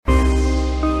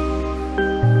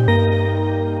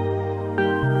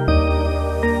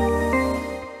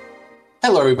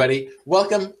everybody.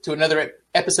 Welcome to another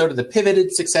episode of the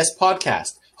Pivoted Success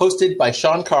Podcast, hosted by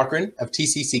Sean Cochran of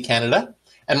TCC Canada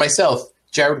and myself,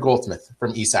 Jared Goldsmith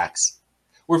from ESAX.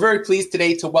 We're very pleased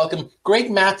today to welcome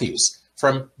Greg Matthews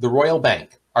from the Royal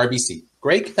Bank, RBC.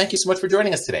 Greg, thank you so much for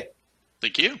joining us today.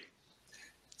 Thank you.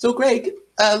 So, Greg,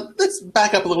 let's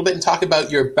back up a little bit and talk about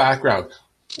your background.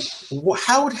 What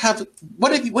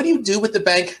do you do with the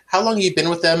bank? How long have you been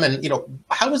with them? And,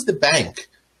 how is the bank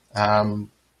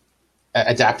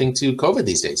adapting to COVID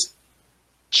these days?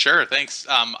 Sure, thanks.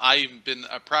 I've been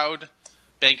a proud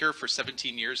banker for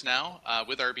 17 years now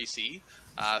with RBC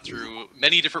through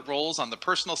many different roles on the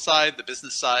personal side, the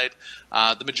business side.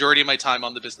 The majority of my time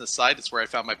on the business side is where I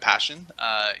found my passion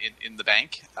in the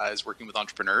bank, is working with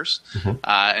entrepreneurs.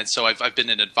 And so I've been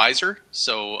an advisor.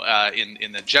 So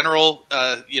in the general,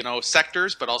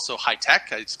 sectors, but also high tech.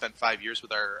 I spent 5 years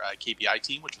with our KPI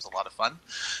team, which was a lot of fun.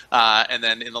 And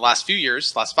then in the last 5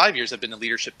 years, I've been in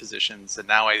leadership positions. And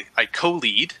now I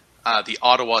co-lead the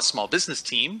Ottawa Small Business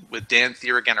Team with Dan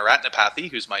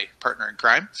Thiragannaratnapathy, who's my partner in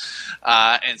crime.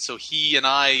 And so he and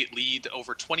I lead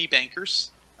over 20 bankers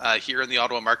here in the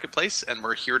Ottawa marketplace, and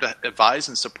we're here to advise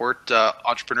and support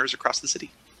entrepreneurs across the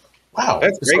city. Wow.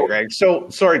 That's great, Greg. So,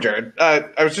 sorry, Jared.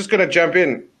 I was just going to jump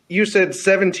in. You said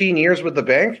 17 years with the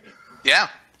bank? Yeah.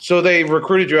 So they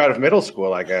recruited you out of middle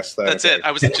school, I guess. That's it.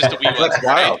 I was just a wee one. That's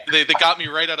wild. Right? They got me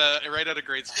right out of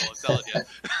grade school. I'm telling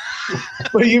you.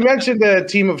 Well, you mentioned a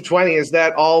team of 20. Is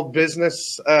that all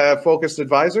business focused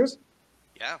advisors?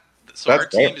 Yeah. So That's our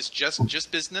team great. is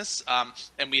just business,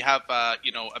 and we have a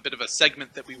bit of a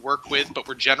segment that we work with, but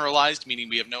we're generalized, meaning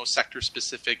we have no sector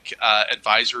specific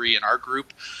advisory in our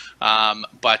group.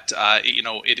 But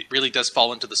it really does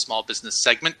fall into the small business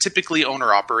segment, typically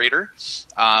owner operator,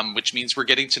 which means we're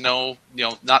getting to know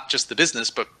not just the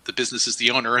business, but the business is the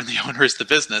owner and the owner is the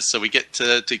business. So we get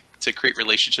to create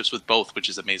relationships with both, which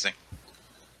is amazing.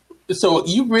 So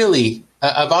you really,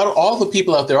 about all the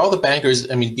people out there, all the bankers,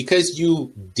 because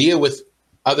you deal with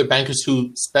other bankers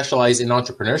who specialize in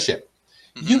entrepreneurship,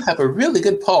 you have a really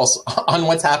good pulse on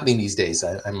what's happening these days,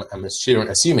 I'm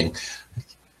assuming.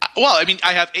 Well,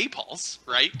 I have a pulse,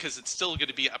 right? Because it's still going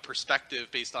to be a perspective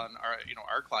based on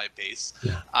our client base.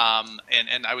 Yeah.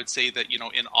 And I would say that,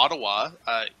 in Ottawa,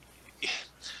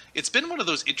 it's been one of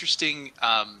those interesting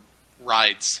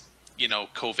rides.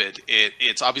 COVID.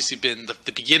 It's obviously been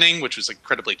the beginning, which was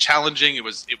incredibly challenging. It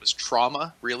was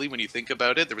trauma, really, when you think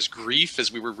about it. There was grief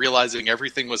as we were realizing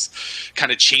everything was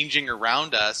kind of changing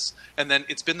around us. And then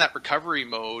it's been that recovery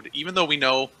mode, even though we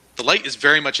know the light is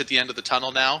very much at the end of the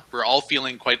tunnel now. We're all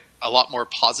feeling quite a lot more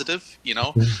positive,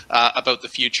 about the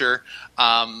future.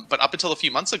 But up until a few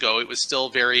months ago, it was still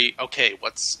very, okay,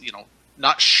 what's,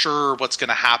 not sure what's going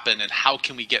to happen and how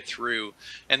can we get through.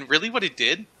 And really what it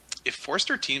did, it forced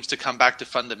our teams to come back to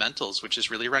fundamentals, which is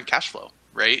really around cash flow,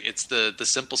 right? It's the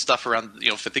simple stuff around,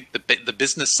 if I think the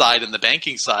business side and the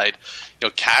banking side,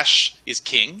 cash is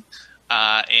king.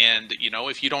 And,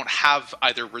 if you don't have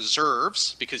either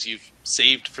reserves because you've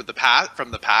saved from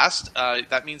the past,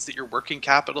 that means that your working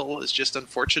capital is just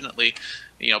unfortunately,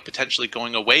 potentially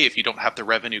going away if you don't have the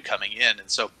revenue coming in. And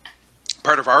so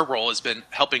part of our role has been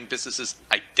helping businesses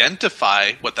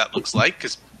identify what that looks like,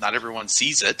 because not everyone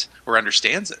sees it or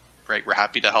understands it, right? We're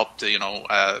happy to help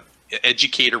to,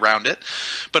 educate around it,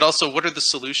 but also what are the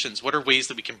solutions? What are ways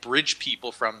that we can bridge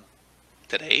people from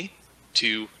today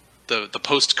to the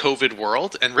post-COVID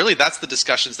world? And really that's the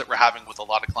discussions that we're having with a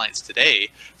lot of clients today.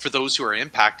 For those who are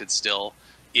impacted still,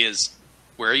 is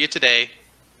where are you today?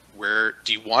 Where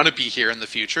do you want to be here in the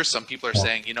future? Some people are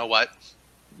saying, you know what,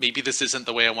 maybe this isn't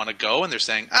the way I want to go. And they're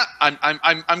saying,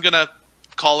 I'm going to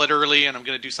call it early and I'm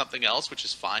going to do something else, which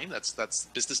is fine. That's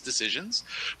business decisions.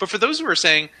 But for those who are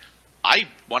saying, I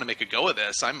want to make a go of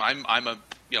this, I'm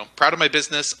proud of my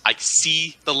business. I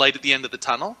see the light at the end of the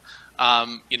tunnel.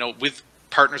 With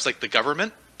partners like the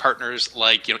government, partners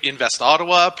like Invest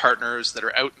Ottawa, partners that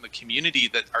are out in the community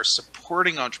that are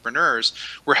supporting entrepreneurs,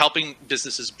 we're helping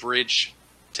businesses bridge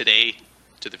today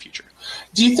to the future.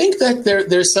 Do you think that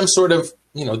there's some sort of,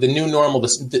 the new normal,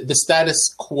 the status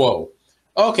quo?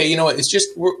 Okay, it's just,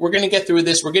 we're going to get through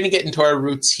this. We're going to get into our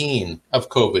routine of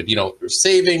COVID. We're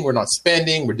saving, we're not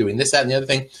spending, we're doing this, that, and the other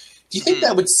thing. Do you think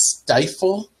that would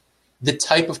stifle the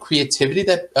type of creativity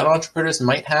that entrepreneurs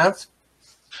might have?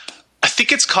 I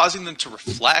think it's causing them to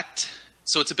reflect.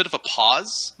 So it's a bit of a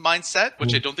pause mindset,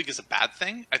 which I don't think is a bad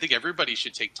thing. I think everybody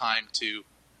should take time to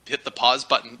hit the pause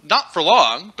button, not for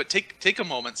long, but take a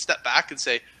moment, step back and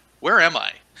say, where am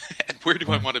I and where do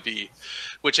I want to be?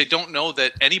 Which I don't know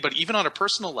that anybody, even on a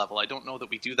personal level, I don't know that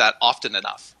we do that often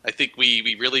enough. I think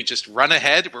we really just run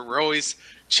ahead. We're always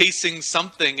chasing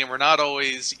something, and we're not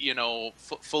always,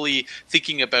 fully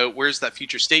thinking about where's that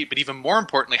future state. But even more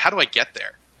importantly, how do I get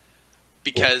there?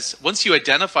 Because once you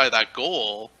identify that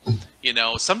goal,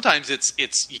 sometimes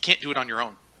it's you can't do it on your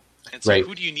own. And so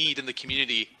who do you need in the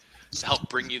community to help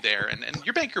bring you there? And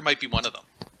your banker might be one of them.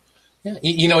 Yeah,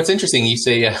 it's interesting. You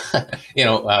say,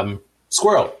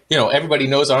 squirrel. Everybody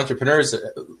knows entrepreneurs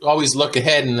always look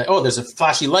ahead and, there's a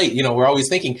flashy light. We're always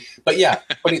thinking. But yeah,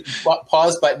 putting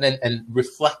pause button and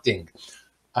reflecting.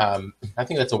 I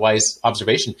think that's a wise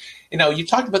observation. You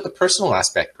talked about the personal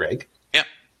aspect, Greg. Yeah.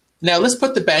 Now let's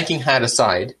put the banking hat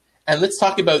aside and let's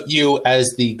talk about you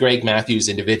as the Greg Matthews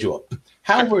individual.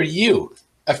 How were you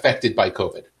affected by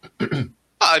COVID?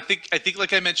 I think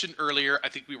like I mentioned earlier, I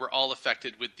think we were all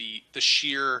affected with the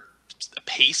sheer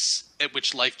pace at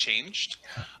which life changed.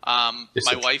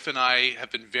 My wife and I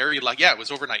have been very lucky. Yeah, it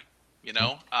was overnight,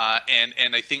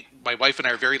 and I think my wife and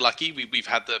I are very lucky. We've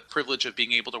had the privilege of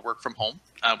being able to work from home,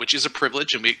 which is a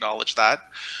privilege, and we acknowledge that.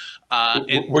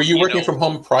 Were you working from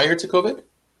home prior to COVID?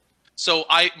 So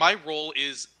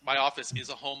my office is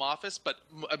a home office, but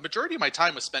a majority of my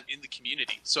time was spent in the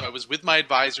community. So I was with my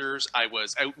advisors. I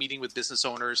was out meeting with business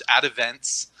owners at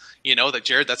events, that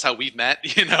Jared, that's how we've met,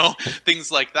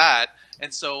 things like that.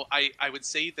 And so I would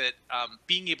say that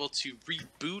being able to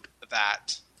reboot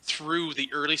that through the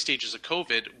early stages of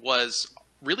COVID was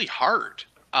really hard.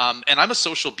 And I'm a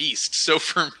social beast. So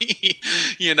for me,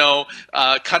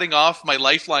 cutting off my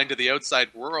lifeline to the outside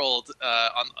world,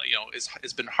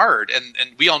 has been hard.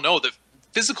 And we all know that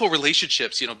physical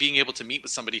relationships, being able to meet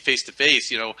with somebody face to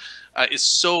face,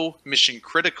 is so mission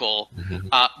critical.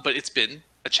 But it's been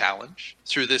a challenge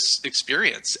through this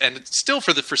experience, and it's still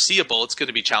for the foreseeable, it's going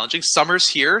to be challenging. Summer's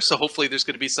here, so hopefully there's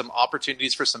going to be some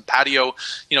opportunities for some patio,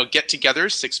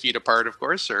 get-togethers, 6 feet apart, of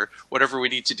course, or whatever we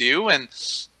need to do. And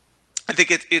I think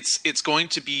it's going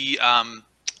to be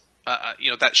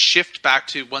that shift back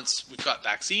to once we've got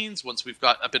vaccines, once we've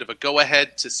got a bit of a go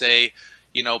ahead to say,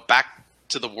 back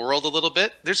to the world a little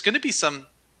bit. There's going to be some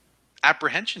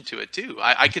apprehension to it too.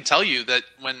 I can tell you that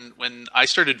when I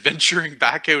started venturing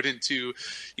back out into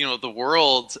the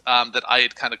world that I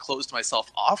had kind of closed myself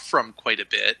off from quite a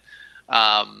bit,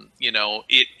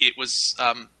 it was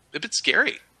a bit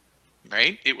scary.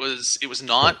 Right. It was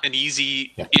not an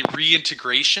easy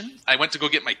reintegration. I went to go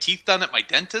get my teeth done at my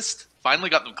dentist, finally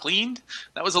got them cleaned.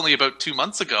 That was only about 2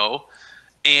 months ago.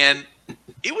 And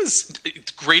it was a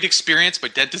great experience. My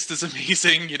dentist is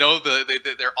amazing.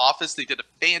 Their office, they did a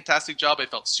fantastic job. I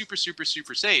felt super, super,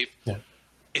 super safe. Yeah.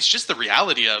 It's just the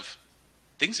reality of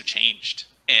things have changed.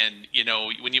 And,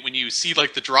 when you see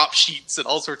like the drop sheets and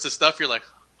all sorts of stuff, you're like,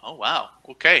 oh, wow.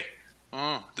 Okay.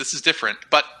 This is different.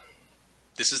 But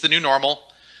this is the new normal.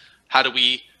 How do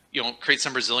we, create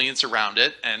some resilience around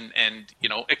it and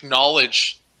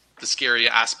acknowledge the scary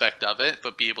aspect of it,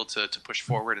 but be able to push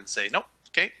forward and say, nope,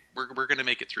 okay, we're going to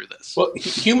make it through this. Well,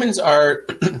 humans are,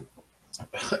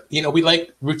 we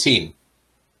like routine.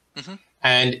 Mm-hmm.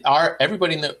 And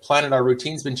everybody in the planet, our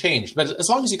routine's been changed. But as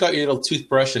long as you got your little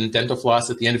toothbrush and dental floss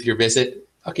at the end of your visit,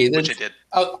 okay. Then, which I did.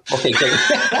 Oh, okay, great.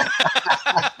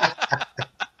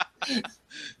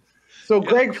 So,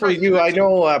 Greg, for you, I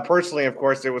know personally, of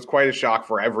course, it was quite a shock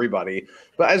for everybody.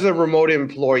 But as a remote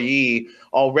employee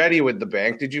already with the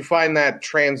bank, did you find that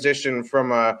transition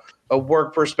from a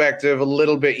work perspective a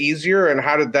little bit easier? And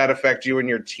how did that affect you and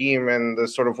your team and the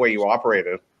sort of way you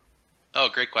operated? Oh,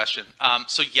 great question.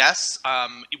 So, yes,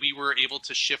 we were able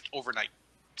to shift overnight.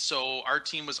 So our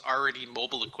team was already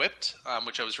mobile equipped,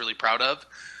 which I was really proud of.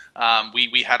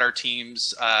 We had our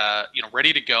teams,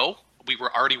 ready to go. We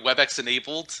were already WebEx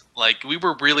enabled. Like we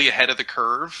were really ahead of the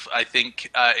curve, I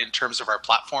think, in terms of our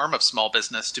platform of small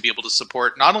business to be able to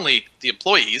support not only the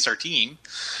employees, our team,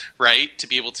 right, to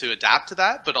be able to adapt to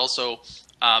that, but also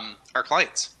our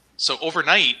clients. So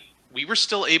overnight, we were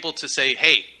still able to say,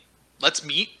 hey, let's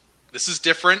meet. This is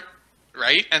different,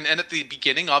 right? And at the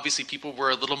beginning, obviously, people were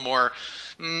a little more,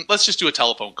 let's just do a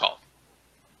telephone call,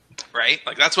 right?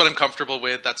 Like that's what I'm comfortable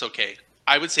with. That's okay.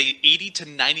 I would say 80 to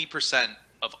 90%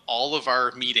 of all of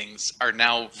our meetings are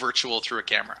now virtual through a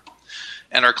camera.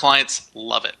 And our clients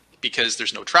love it because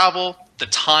there's no travel. The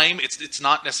time, it's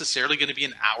not necessarily going to be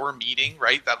an hour meeting,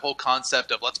 right? That whole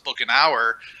concept of let's book an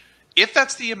hour. If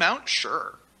that's the amount,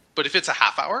 sure. But if it's a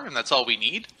half hour and that's all we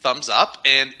need, thumbs up,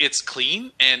 and it's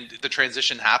clean and the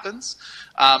transition happens.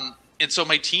 And so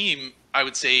my team, I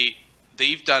would say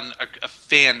they've done a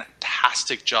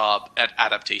fantastic job at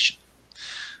adaptation.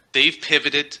 They've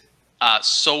pivoted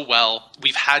so well.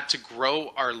 We've had to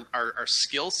grow our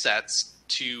skill sets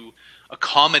to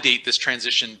accommodate this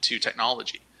transition to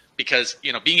technology. Because,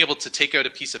 being able to take out a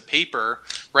piece of paper,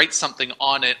 write something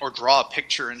on it, or draw a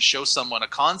picture and show someone a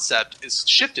concept is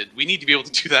shifted. We need to be able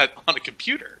to do that on a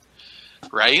computer,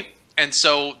 right? And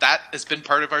so that has been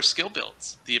part of our skill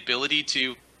builds, the ability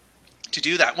to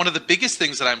do that. One of the biggest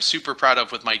things that I'm super proud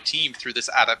of with my team through this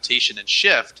adaptation and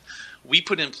shift, we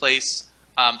put in place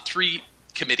 3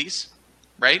 committees,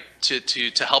 right,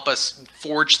 to help us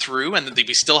forge through, and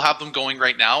we still have them going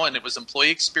right now. And it was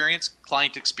employee experience,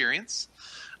 client experience,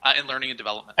 and learning and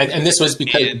development. And this was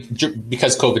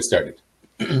because COVID started.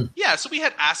 Yeah, so we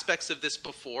had aspects of this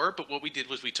before, but what we did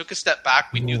was we took a step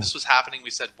back. We knew this was happening.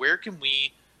 We said, where can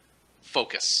we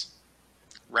focus,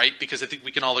 right? Because I think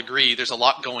we can all agree there's a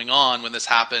lot going on when this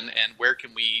happened, and where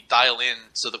can we dial in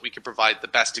so that we can provide the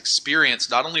best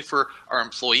experience, not only for our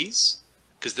employees,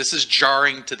 because this is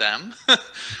jarring to them,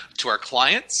 to our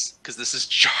clients, because this is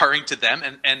jarring to them.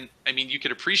 And I mean, you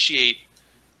could appreciate,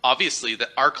 obviously, that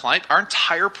our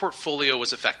entire portfolio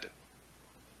was affected.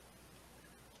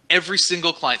 Every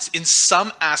single client, in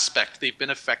some aspect, they've been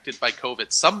affected by COVID,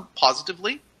 some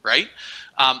positively, right?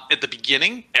 At the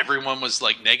beginning, everyone was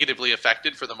like negatively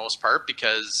affected for the most part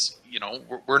because, we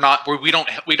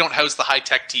don't house the high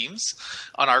tech teams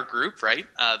on our group, right?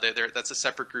 That's a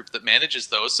separate group that manages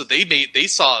those. So they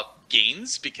saw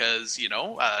gains because,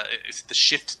 it's the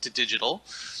shift to digital.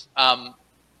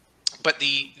 But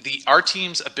our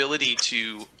team's ability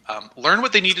to learn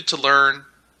what they needed to learn,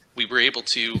 we were able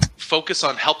to focus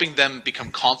on helping them become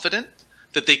confident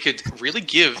that they could really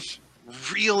give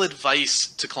real advice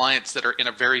to clients that are in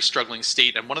a very struggling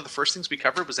state. And one of the first things we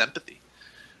covered was empathy,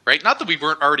 right? Not that we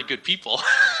weren't already good people,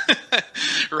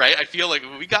 right? I feel like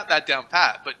we got that down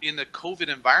pat. But in the COVID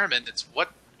environment, it's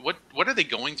what are they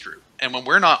going through? And when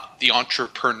we're not the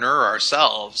entrepreneur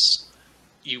ourselves,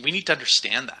 we need to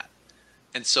understand that.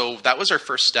 And so that was our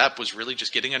first step, was really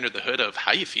just getting under the hood of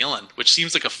how you feeling, which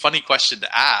seems like a funny question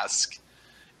to ask.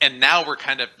 And now we're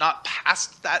kind of not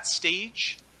past that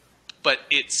stage, but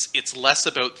it's less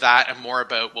about that and more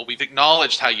about, well, we've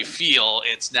acknowledged how you feel.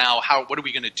 It's now what are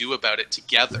we going to do about it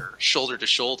together, shoulder to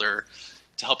shoulder,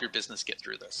 to help your business get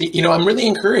through this? I'm really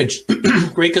encouraged,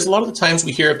 Greg, because a lot of the times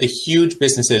we hear of the huge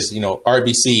businesses,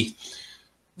 RBC.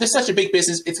 They're such a big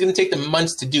business, it's going to take them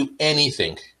months to do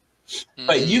anything.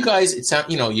 But you guys,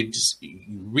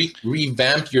 you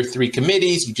revamped your 3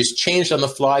 committees. You just changed on the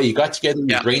fly. You got together,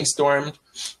 you brainstormed,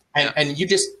 and you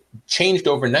just changed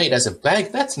overnight as a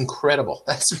bank. That's incredible.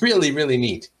 That's really, really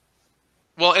neat.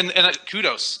 Well, and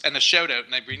kudos and a shout out.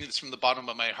 And I bring this from the bottom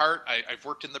of my heart. I've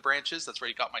worked in the branches. That's where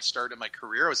I got my start in my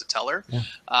career. I was a teller. Yeah.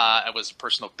 I was a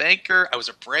personal banker. I was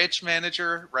a branch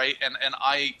manager, right? And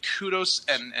I kudos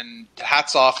and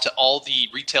hats off to all the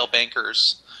retail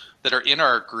bankers that are in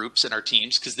our groups and our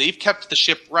teams, because they've kept the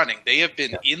ship running. They have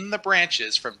been in the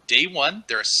branches from day one.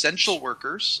 They're essential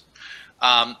workers.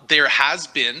 There has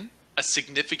been a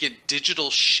significant digital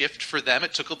shift for them.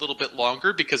 It took a little bit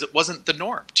longer because it wasn't the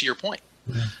norm, to your point,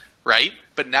 right?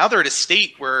 But now they're at a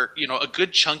state where, a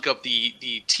good chunk of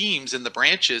the teams in the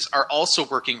branches are also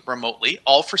working remotely,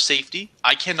 all for safety.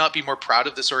 I cannot be more proud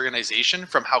of this organization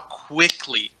from how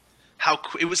quickly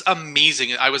it was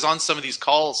amazing. I was on some of these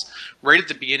calls right at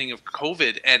the beginning of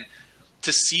COVID, and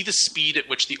to see the speed at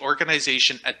which the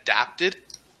organization adapted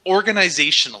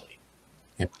organizationally.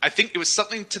 Yeah. I think it was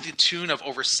something to the tune of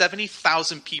over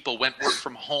 70,000 people went work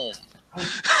from home,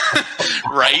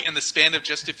 right, in the span of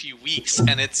just a few weeks.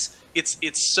 And it's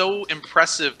so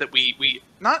impressive that we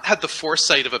not had the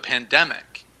foresight of a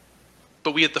pandemic,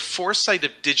 but we had the foresight of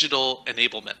digital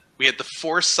enablement. We had the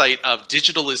foresight of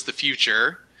digital is the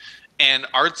future. And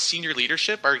our senior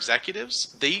leadership, our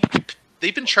executives,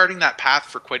 they've been charting that path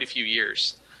for quite a few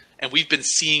years. And we've been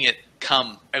seeing it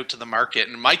come out to the market.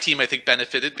 And my team, I think,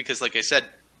 benefited because, like I said,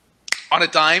 on a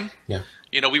dime,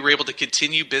 we were able to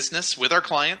continue business with our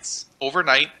clients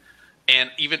overnight.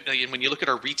 And even when you look at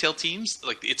our retail teams,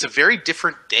 it's a very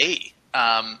different day.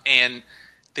 And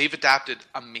they've adapted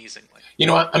amazingly.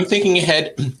 I'm thinking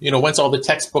ahead, once all the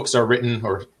textbooks are written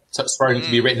or starting to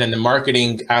be written, and the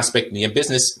marketing aspect and the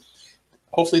business,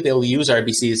 hopefully they'll use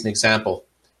RBC as an example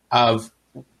of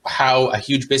how a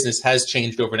huge business has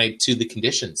changed overnight to the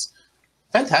conditions.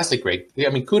 Fantastic, Greg.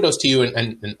 Kudos to you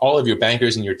and all of your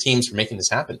bankers and your teams for making this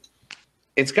happen.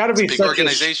 It's got to be a big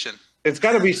organization. It's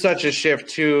got to be such a shift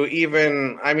to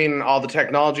even, all the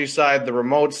technology side, the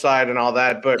remote side and all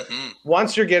that. But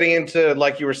once you're getting into,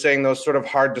 like you were saying, those sort of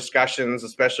hard discussions,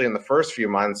 especially in the first few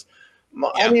months,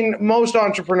 most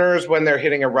entrepreneurs, when they're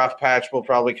hitting a rough patch, will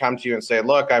probably come to you and say,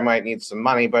 look, I might need some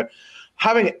money. But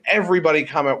having everybody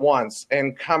come at once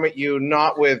and come at you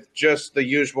not with just the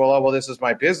usual, oh, well, this is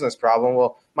my business problem.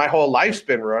 Well, my whole life's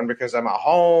been ruined because I'm at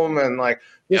home, and like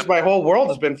this, my whole world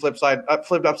has been flipped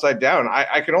upside down.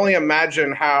 I can only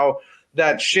imagine how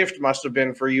that shift must have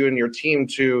been for you and your team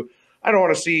to, I don't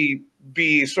want to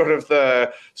be sort of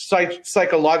the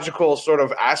psychological sort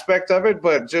of aspect of it,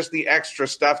 but just the extra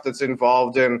stuff that's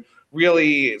involved in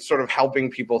really sort of helping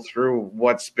people through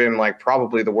what's been like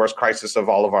probably the worst crisis of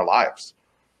all of our lives.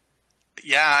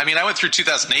 Yeah, I mean, I went through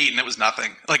 2008 and it was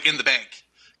nothing, like in the bank,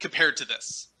 compared to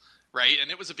this, right? And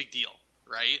it was a big deal,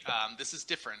 right? This is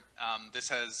different. This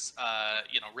has,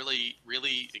 really,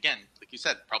 really, again, like you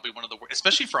said, probably one of the worst,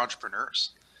 especially for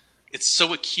entrepreneurs. It's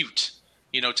so acute,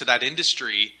 to that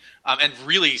industry, and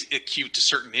really acute to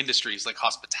certain industries like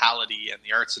hospitality and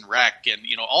the arts and rec and,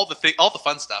 all the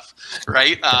fun stuff,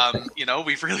 right?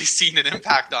 We've really seen an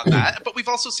impact on that, but we've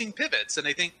also seen pivots. And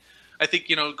I think,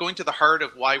 going to the heart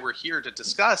of why we're here to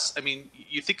discuss, I mean,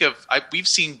 you think of, we've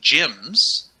seen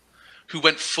gyms who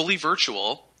went fully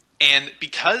virtual, and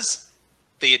because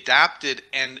they adapted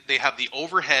and they have the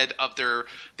overhead of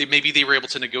maybe they were able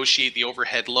to negotiate the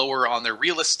overhead lower on their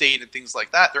real estate and things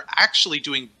like that. They're actually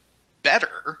doing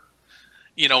better,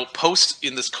 post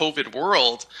in this COVID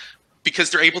world, because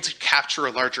they're able to capture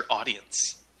a larger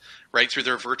audience, right, through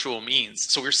their virtual means.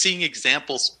 So we're seeing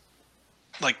examples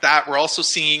like that. We're also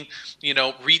seeing,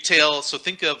 retail. So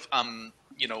think of,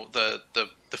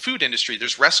 the food industry.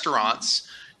 There's restaurants,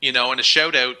 and a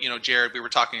shout out, Jared, we were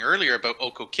talking earlier about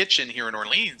Oko Kitchen here in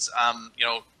Orleans.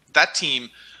 That team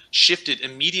shifted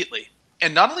immediately.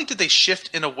 And not only did they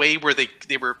shift in a way where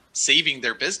they were saving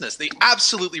their business, they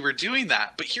absolutely were doing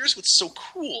that. But here's what's so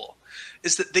cool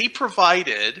is that they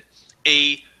provided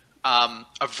a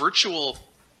virtual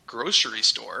grocery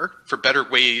store, for a better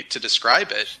way to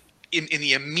describe it, in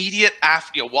the immediate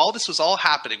after, while this was all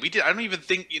happening. I don't even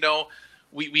think,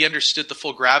 we understood the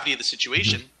full gravity of the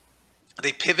situation.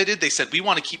 They pivoted. They said, we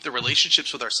want to keep the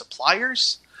relationships with our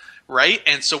suppliers, right?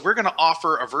 And so we're going to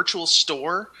offer a virtual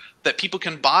store that people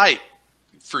can buy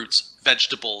fruits,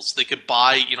 vegetables. They could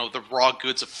buy, the raw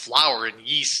goods of flour and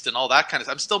yeast and all that kind of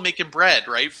stuff. I'm still making bread,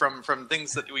 right, from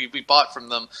things that we bought from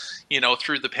them,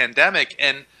 through the pandemic.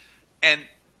 And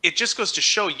it just goes to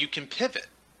show you can pivot,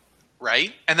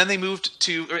 right? And then they moved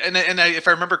to, if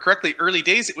I remember correctly, early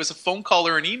days, it was a phone call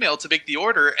or an email to make the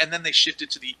order. And then they shifted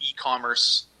to the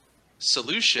e-commerce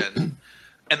solution,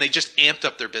 and they just amped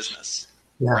up their business.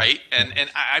 Yeah. Right.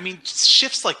 And I mean,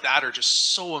 shifts like that are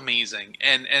just so amazing.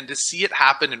 And to see it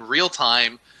happen in real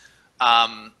time,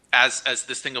 as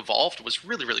this thing evolved, was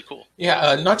really, really cool.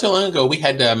 Yeah. Not too long ago, we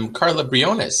had Carla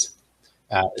Briones,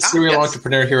 a serial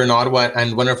entrepreneur here in Ottawa,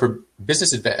 and one of her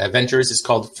business ventures is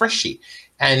called Freshie.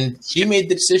 And she made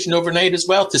the decision overnight as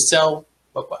well to sell,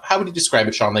 how would you describe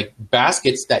it, Sean? Like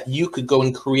baskets that you could go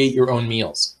and create your own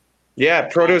meals. Yeah,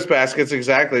 produce baskets,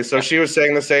 exactly. So she was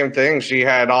saying the same thing. She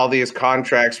had all these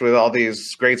contracts with all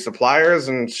these great suppliers,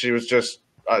 and she was just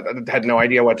had no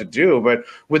idea what to do. But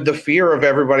with the fear of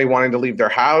everybody wanting to leave their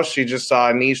house, she just saw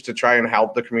a niche to try and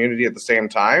help the community at the same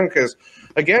time. Because,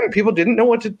 again, people didn't know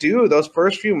what to do. Those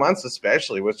first few months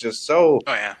especially was just so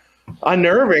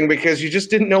unnerving, because you just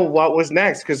didn't know what was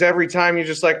next. Because every time you're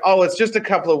just like, oh, it's just a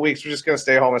couple of weeks. We're just going to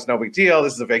stay home. It's no big deal.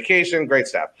 This is a vacation. Great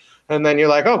stuff. And then you're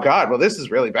like, oh, God, well, this is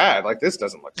really bad. Like, this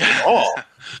doesn't look good at all.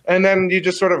 And then you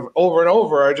just sort of over and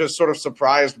over are just sort of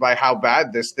surprised by how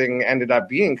bad this thing ended up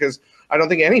being, because I don't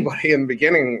think anybody in the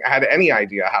beginning had any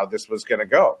idea how this was going to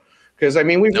go. Because, I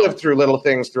mean, we've lived through little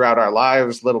things throughout our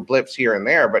lives, little blips here and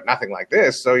there, but nothing like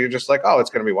this. So you're just like, oh, it's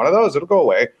going to be one of those. It'll go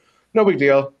away. No big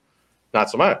deal. Not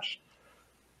so much.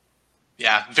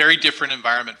 Yeah, very different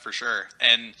environment for sure.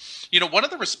 And, one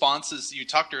of the responses you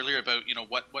talked earlier about,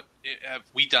 what have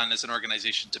we done as an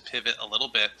organization to pivot a little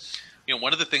bit?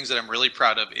 One of the things that I'm really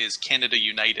proud of is Canada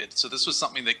United. So this was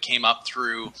something that came up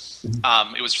through,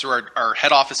 it was through our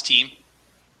head office team.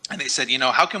 And they said,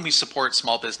 how can we support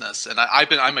small business? And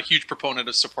I'm a huge proponent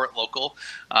of support local.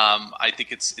 I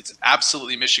think it's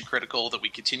absolutely mission critical that we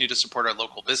continue to support our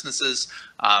local businesses.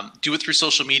 Do it through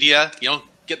social media,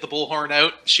 get the bullhorn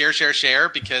out, share,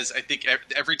 because I think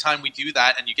every time we do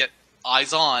that and you get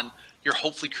eyes on, you're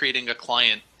hopefully creating a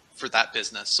client for that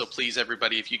business. So please,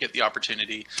 everybody, if you get the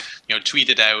opportunity, tweet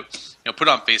it out, put it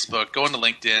on Facebook, go into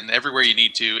LinkedIn, everywhere you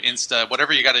need to, Insta,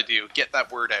 whatever you got to do, get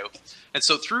that word out. And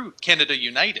so through Canada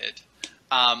United,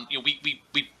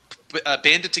 we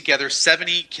banded together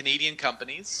 70 Canadian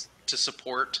companies to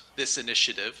support this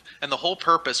initiative. And the whole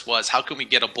purpose was, how can we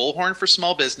get a bullhorn for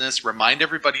small business, remind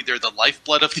everybody they're the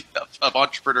lifeblood of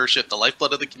entrepreneurship, the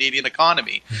lifeblood of the Canadian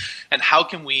economy, and how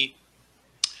can we,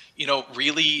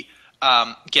 really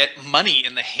get money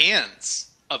in the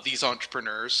hands of these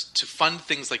entrepreneurs to fund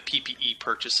things like PPE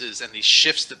purchases and these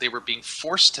shifts that they were being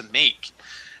forced to make.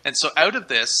 And so out of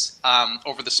this,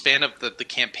 over the span of the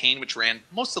campaign, which ran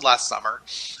most of last summer,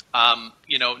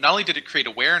 not only did it create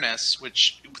awareness,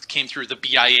 which came through the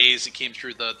BIAs, it came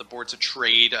through the boards of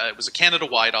trade. It was a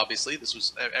Canada-wide, obviously. This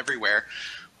was everywhere.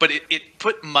 But it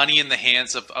put money in the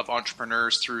hands of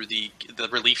entrepreneurs through the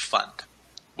relief fund,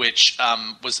 which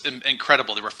was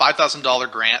incredible. There were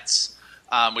 $5,000 grants,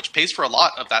 which pays for a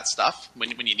lot of that stuff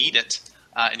when you need it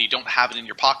and you don't have it in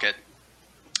your pocket.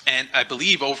 And I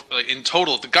believe in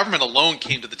total, the government alone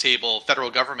came to the table, federal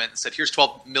government, and said, here's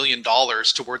 $12 million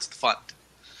towards the fund.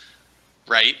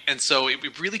 Right. And so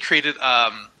it really created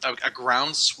a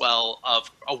groundswell of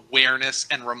awareness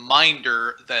and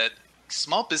reminder that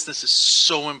small business is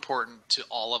so important to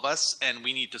all of us, and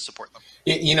we need to support them.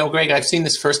 Greg, I've seen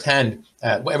this firsthand.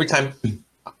 Every time,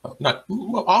 not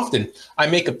often, I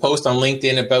make a post on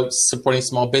LinkedIn about supporting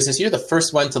small business. You're the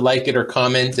first one to like it or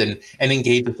comment and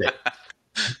engage with it.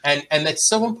 And that's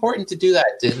so important to do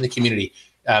that in the community.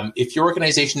 If your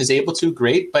organization is able to,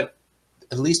 great, but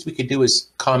at least we could do is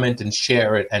comment and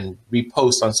share it and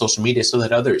repost on social media so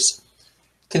that others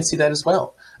can see that as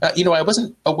well. I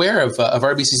wasn't aware of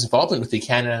RBC's involvement with the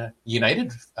Canada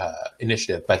United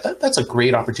initiative, but that's a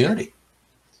great opportunity.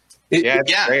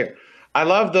 It's great. I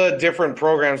love the different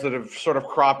programs that have sort of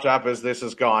cropped up as this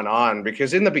has gone on,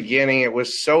 because in the beginning it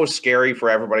was so scary for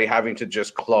everybody having to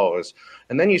just close.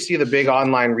 And then you see the big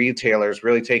online retailers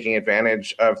really taking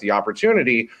advantage of the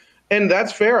opportunity. And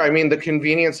that's fair. I mean, the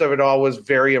convenience of it all was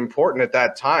very important at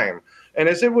that time. And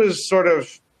as it was sort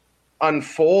of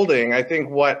unfolding, I think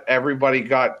what everybody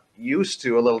got used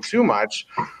to a little too much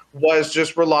was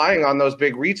just relying on those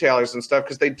big retailers and stuff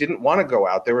because they didn't want to go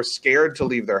out. They were scared to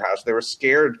leave their house. They were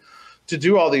scared to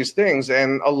do all these things.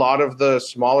 And a lot of the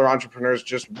smaller entrepreneurs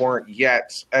just weren't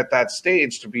yet at that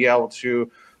stage to be able to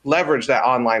leverage that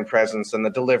online presence and the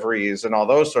deliveries and all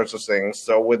those sorts of things.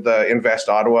 So with the Invest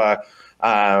Ottawa,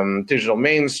 Digital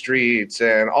Main Street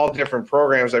and all different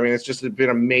programs, I mean, it's just been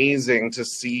amazing to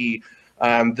see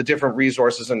the different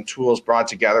resources and tools brought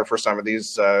together for some of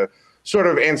these sort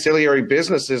of ancillary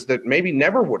businesses that maybe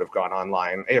never would have gone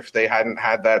online if they hadn't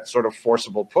had that sort of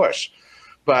forcible push.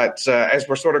 But as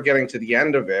we're sort of getting to the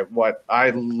end of it, what I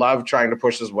love trying to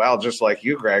push as well, just like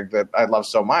you, Greg, that I love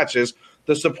so much, is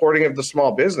the supporting of the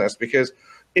small business. Because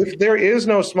if there is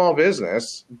no small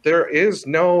business, there is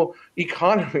no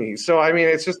economy. So, I mean,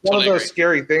 it's just one of those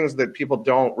scary things that people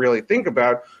don't really think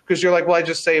about, because you're like, well, I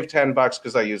just saved $10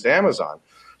 because I used Amazon.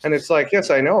 And it's like, yes,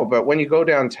 I know. But when you go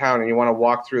downtown and you want to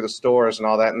walk through the stores and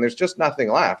all that, and there's just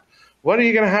nothing left, what are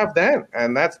you going to have then?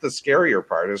 And that's the scarier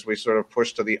part as we sort of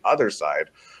push to the other side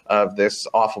of this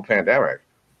awful pandemic.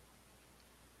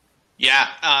 Yeah.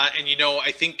 And,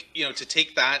 I think, to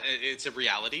take that, it's a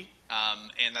reality.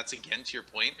 And that's, again, to your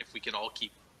point, if we can all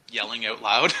keep yelling out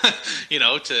loud,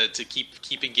 to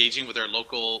keep engaging with our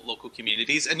local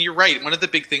communities. And you're right. One of the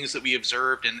big things that we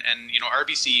observed and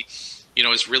RBC,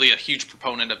 is really a huge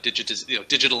proponent of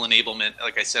digital enablement,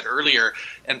 like I said earlier.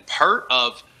 And part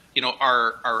of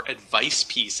our advice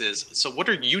pieces. So what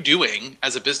are you doing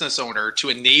as a business owner to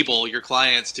enable your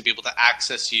clients to be able to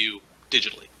access you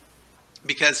digitally?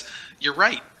 Because you're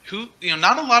right.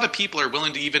 Not a lot of people are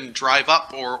willing to even drive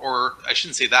up or I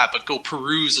shouldn't say that, but go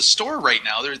peruse a store right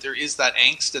now. There is that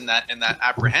angst and that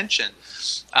apprehension.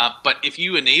 But if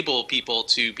you enable people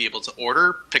to be able to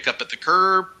order, pick up at the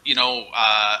curb,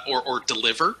 or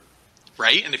deliver,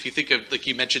 right? And if you think of, like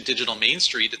you mentioned, Digital Main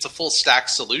Street, it's a full stack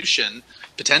solution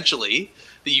potentially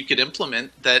that you could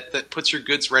implement that puts your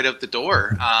goods right out the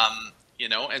door.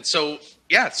 And so,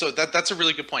 so that's a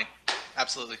really good point.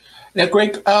 Absolutely. Now,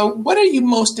 Greg, what are you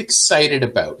most excited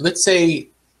about? Let's say,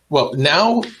 well,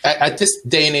 now at this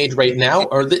day and age right now,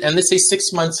 and let's say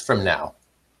 6 months from now.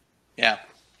 Yeah.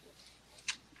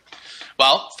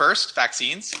 Well, first,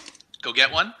 vaccines. Go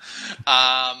get one.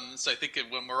 So I think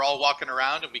when we're all walking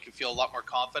around and we can feel a lot more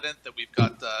confident that we've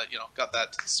got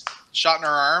that shot in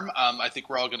our arm, I think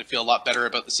we're all going to feel a lot better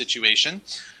about the situation.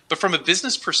 But from a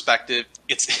business perspective,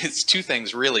 it's two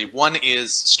things really. One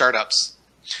is startups.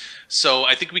 So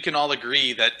I think we can all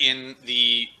agree that in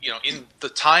the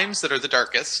times that are the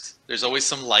darkest, there's always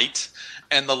some light.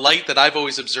 And the light that I've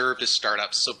always observed is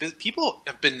startups. So people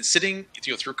have been sitting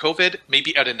through COVID,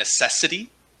 maybe out of necessity,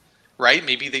 right?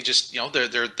 Maybe they just, they're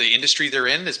the industry they're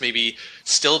in is maybe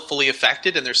still fully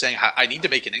affected, and they're saying, I need to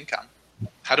make an income.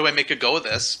 How do I make a go of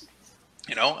this?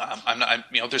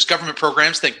 There's government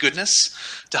programs, thank goodness,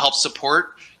 to help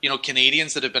support,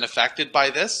 Canadians that have been affected by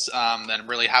this. And I'm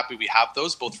really happy we have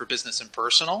those, both for business and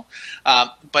personal.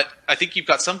 But I think you've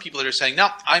got some people that are saying, no,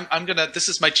 this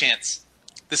is my chance.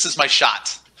 This is my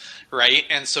shot. Right.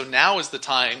 And so now is the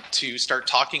time to start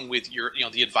talking with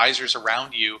the advisors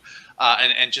around you,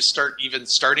 and just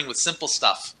starting with simple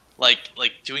stuff like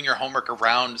doing your homework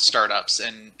around startups.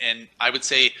 And I would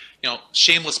say,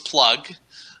 shameless plug,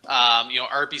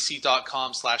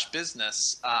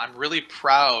 rbc.com/business. I'm really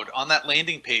proud on that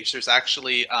landing page. There's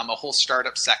actually a whole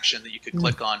startup section that you could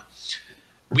click on.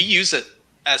 We use it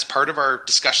as part of our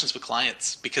discussions with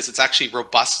clients because it's actually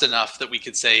robust enough that we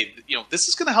could say, this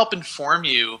is going to help inform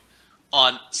you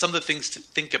on some of the things to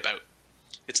think about.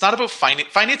 It's not about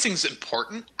financing is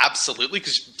important, absolutely,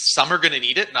 because some are going to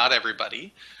need it, not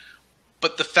everybody.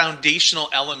 But the foundational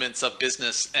elements of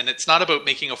business, and it's not about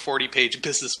making a 40-page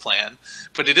business plan,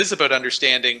 but it is about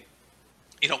understanding,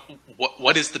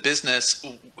 what is the business,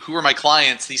 who are my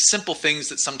clients, these simple things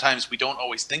that sometimes we don't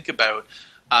always think about,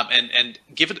 and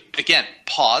give it, again,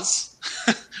 pause,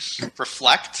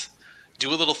 reflect,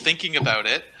 do a little thinking about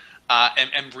it,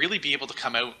 and really be able to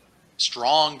come out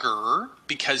stronger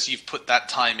because you've put that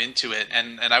time into it.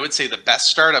 And I would say the best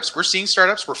startups, we're seeing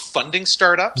startups, we're funding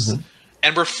startups,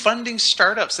 and we're funding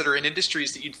startups that are in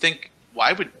industries that you'd think,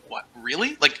 what,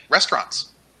 really? Like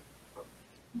restaurants.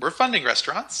 We're funding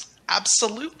restaurants.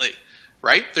 Absolutely.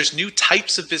 Right? There's new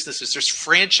types of businesses. There's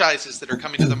franchises that are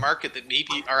coming to the market that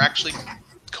maybe are actually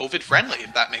COVID friendly,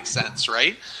 if that makes sense.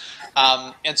 Right?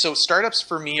 And so startups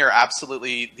for me are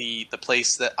absolutely the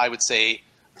place that I would say,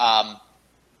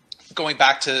 going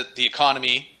back to the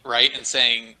economy, right, and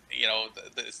saying,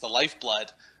 it's the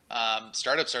lifeblood.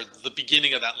 Startups are the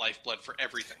beginning of that lifeblood for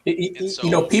everything.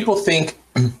 People think,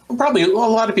 probably a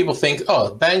lot of people think,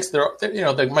 banks, they're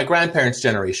my grandparents'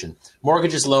 generation,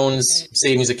 mortgages, loans,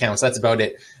 savings accounts, that's about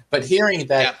it. But hearing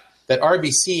that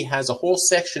RBC has a whole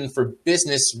section for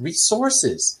business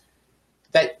resources,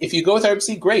 that if you go with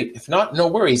RBC, great. If not, no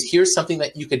worries. Here's something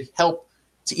that you could help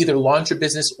to either launch a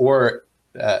business or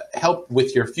help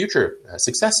with your future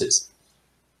successes.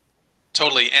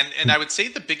 Totally. And I would say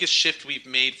the biggest shift we've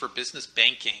made for business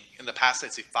banking in the past,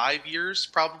 I'd say 5 years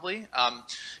probably,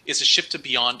 is a shift to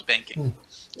beyond banking.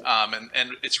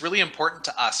 And it's really important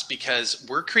to us because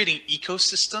we're creating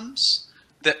ecosystems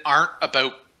that aren't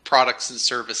about products and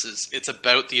services. It's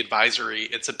about the advisory.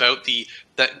 It's about the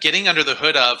getting under the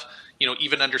hood of,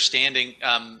 even understanding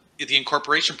the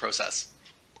incorporation process.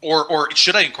 Or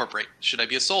should I incorporate? Should I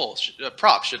be a sole? A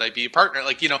prop? Should I be a partner?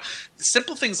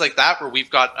 Simple things like that where we've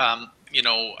got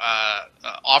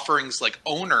offerings like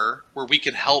Owner where we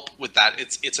can help with that.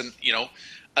 It's an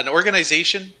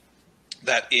organization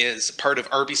that is part of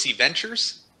RBC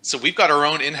Ventures. So we've got our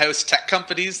own in-house tech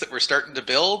companies that we're starting to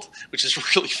build, which is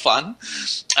really fun.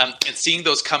 And seeing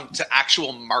those come to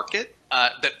actual market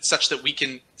such that we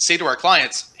can say to our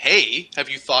clients, hey,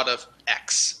 have you thought of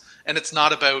X? And it's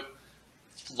not about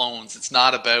loans. It's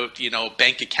not about,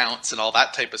 bank accounts and all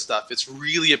that type of stuff. It's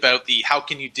really about how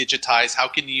can you digitize, how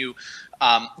can you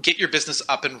get your business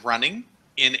up and running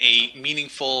in a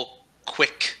meaningful,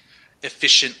 quick,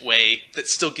 efficient way that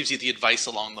still gives you the advice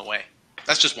along the way.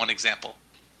 That's just one example.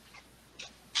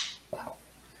 Wow.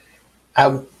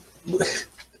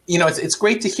 It's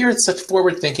great to hear such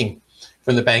forward thinking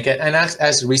from the bank and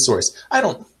as a resource. I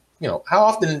don't, how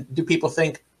often do people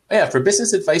think, for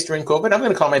business advice during COVID, I'm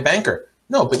going to call my banker.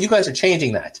 No, but you guys are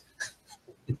changing that.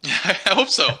 I hope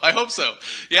so.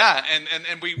 Yeah,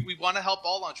 and we want to help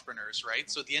all entrepreneurs, right?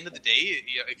 So at the end of the day,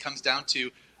 it comes down to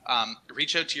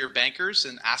reach out to your bankers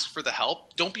and ask for the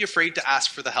help. Don't be afraid to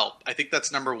ask for the help. I think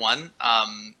that's number one.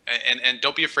 And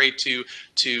don't be afraid to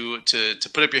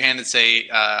put up your hand and say,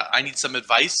 I need some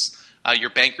advice. Your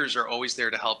bankers are always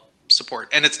there to help support.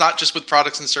 And it's not just with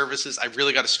products and services. I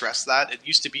really got to stress that. It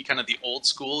used to be kind of the old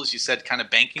school, as you said, kind of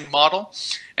banking model.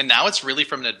 And now it's really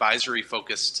from an advisory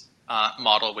focused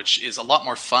model, which is a lot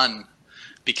more fun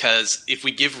because if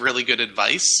we give really good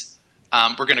advice,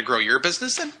 we're going to grow your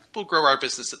business and we'll grow our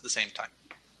business at the same time.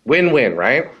 Win-win,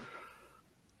 right?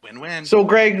 Win-win. So,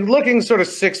 Greg, looking sort of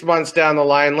 6 months down the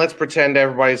line, let's pretend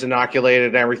everybody's inoculated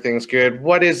and everything's good.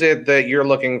 What is it that you're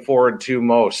looking forward to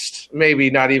most?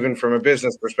 Maybe not even from a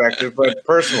business perspective, but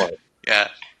personally. Yeah.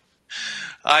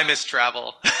 I miss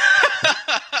travel.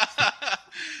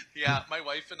 Yeah, my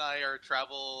wife and I are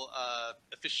travel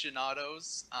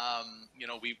aficionados.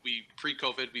 We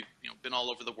pre-COVID, we've been all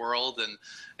over the world,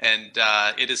 and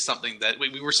it is something that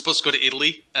we were supposed to go to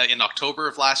Italy in October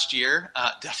of last year.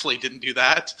 Definitely didn't do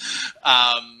that.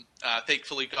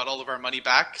 Thankfully, got all of our money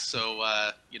back, so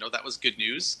that was good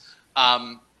news.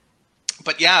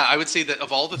 But yeah, I would say that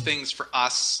of all the things for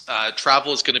us,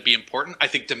 travel is going to be important. I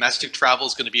think domestic travel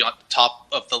is going to be on top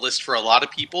of the list for a lot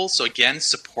of people. So again,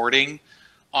 supporting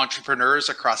entrepreneurs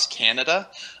across Canada.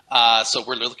 So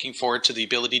we're looking forward to the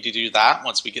ability to do that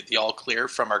once we get the all clear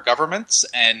from our governments.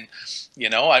 And,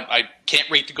 I can't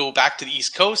wait to go back to the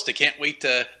East Coast. I can't wait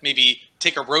to maybe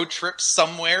take a road trip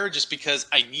somewhere just because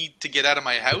I need to get out of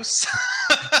my house.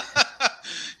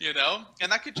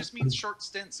 And that could just mean short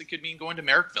stints. It could mean going to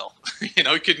Merrickville.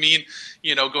 It could mean,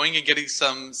 going and getting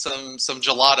some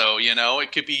gelato.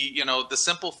 It could be, the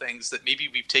simple things that maybe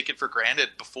we've taken for granted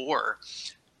before.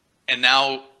 And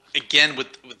now, again,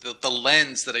 with the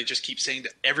lens that I just keep saying to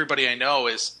everybody I know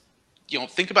is,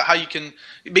 think about how you can,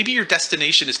 maybe your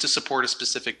destination is to support a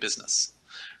specific business,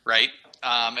 right?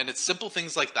 And it's simple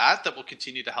things like that will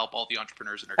continue to help all the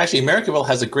entrepreneurs in our Actually, Merrickville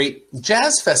has a great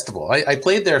jazz festival. I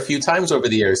played there a few times over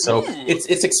the years. So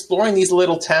it's exploring these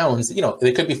little towns.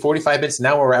 They could be 45 minutes, an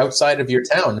hour outside of your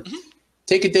town. Mm-hmm.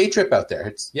 Take a day trip out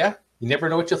there. You never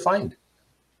know what you'll find.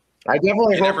 I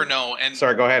definitely never know. And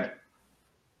sorry, go ahead.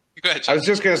 Go ahead, John. I was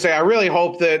just going to say, I really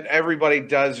hope that everybody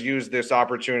does use this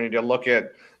opportunity to look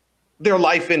at their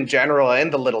life in general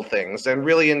and the little things and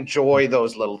really enjoy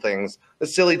those little things. A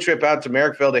silly trip out to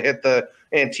Merrickville to hit the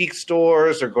antique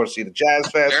stores or go see the Jazz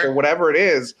Fest or whatever it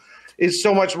is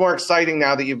so much more exciting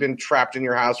now that you've been trapped in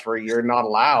your house for a year, not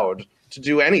allowed to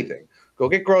do anything. Go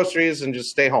get groceries and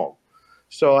just stay home.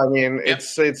 So, I mean,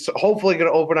 it's hopefully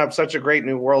going to open up such a great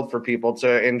new world for people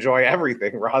to enjoy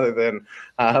everything rather than,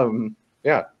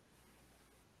 Yeah,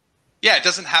 it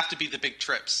doesn't have to be the big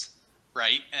trips.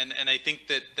 Right. And I think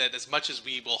that as much as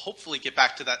we will hopefully get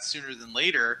back to that sooner than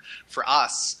later for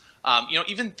us,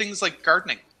 even things like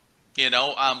gardening,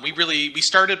 we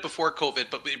started before COVID,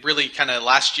 but we really kind of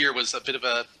last year was a bit of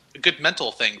a good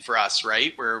mental thing for us,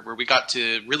 right? Where we got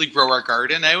to really grow our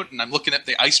garden out. And I'm looking at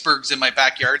the icebergs in my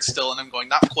backyard still, and I'm going,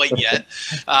 not quite yet.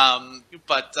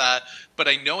 But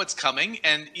I know it's coming.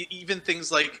 And even things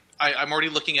like, I'm already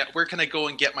looking at where can I go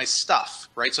and get my stuff,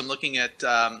 right? So I'm looking at,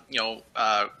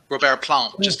 Robert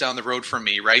Plant just down the road from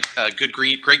me, right?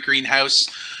 Great greenhouse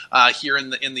here in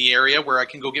the area where I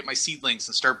can go get my seedlings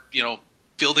and start,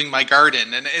 building my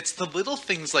garden. And it's the little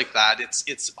things like that.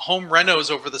 It's home renos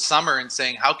over the summer and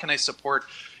saying, how can I support,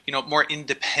 more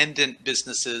independent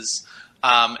businesses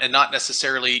and not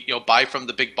necessarily, buy from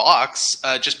the big box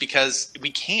just because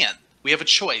we can. We have a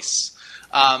choice.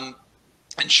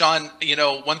 And Sean,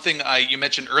 one thing you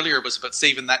mentioned earlier was about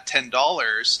saving that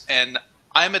 $10. And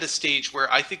I'm at a stage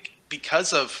where I think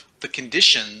because of the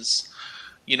conditions,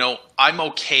 I'm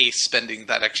okay spending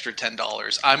that extra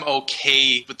 $10. I'm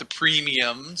okay with the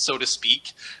premium, so to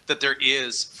speak, that there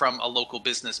is from a local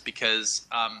business because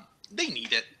they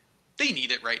need it. They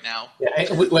need it right now.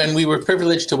 Yeah, when we were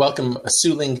privileged to welcome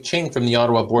Sue Ling Ching from the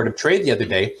Ottawa Board of Trade the other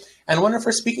day, and one of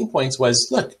her speaking points was,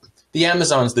 look, the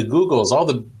Amazons, the Googles, all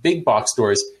the big box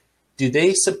stores, do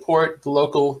they support the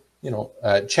local,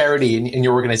 charity in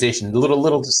your organization, the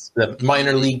little the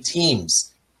minor league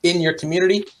teams in your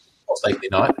community? Most likely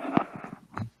not.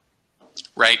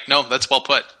 Right. No, that's well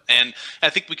put. And I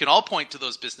think we can all point to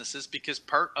those businesses because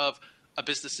part of a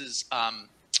business's,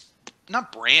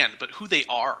 not brand, but who they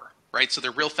are, right? So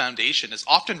their real foundation is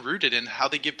often rooted in how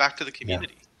they give back to the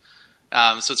community.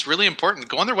 Yeah. So it's really important.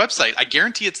 Go on their website. I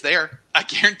guarantee it's there. I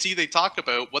guarantee they talk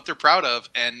about what they're proud of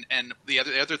and the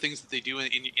other things that they do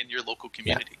in your local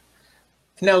community.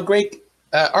 Yeah. Now, Greg,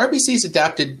 RBC's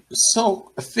adapted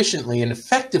so efficiently and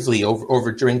effectively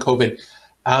over during COVID.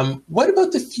 What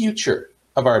about the future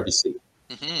of RBC?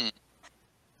 Mm-hmm.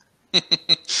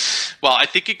 Well, I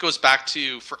think it goes back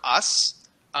to, for us,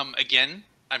 again,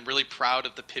 I'm really proud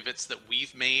of the pivots that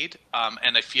we've made,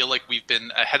 and I feel like we've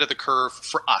been ahead of the curve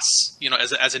for us,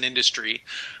 as an industry.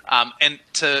 And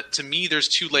to me, there's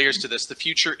two layers to this. The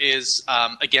future is,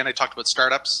 again, I talked about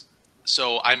startups.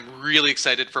 So I'm really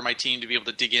excited for my team to be able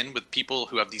to dig in with people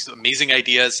who have these amazing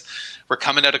ideas. We're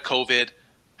coming out of COVID.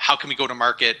 How can we go to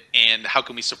market, and how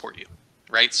can we support you?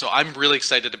 Right. So I'm really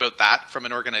excited about that from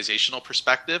an organizational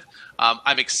perspective.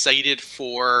 I'm excited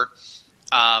for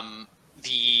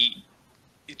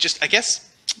I guess,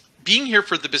 being here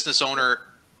for the business owner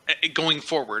going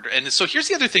forward. And so here's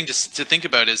the other thing to think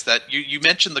about is that you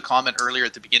mentioned the comment earlier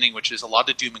at the beginning, which is a lot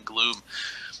of doom and gloom.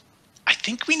 I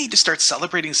think we need to start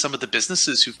celebrating some of the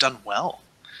businesses who've done well.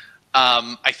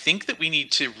 I think that we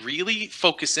need to really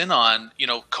focus in on,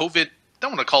 COVID, I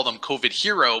don't want to call them COVID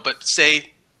hero, but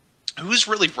say who's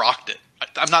really rocked it.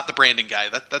 I'm not the branding guy.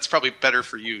 That's probably better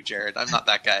for you, Jared. I'm not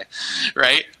that guy,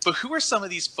 right? But who are some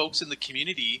of these folks in the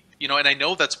community? And I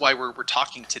know that's why we're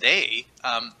talking today.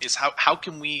 Is how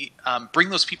can we bring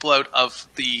those people out of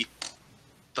the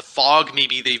the fog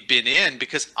maybe they've been in,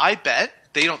 because I bet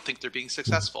they don't think they're being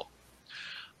successful.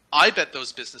 I bet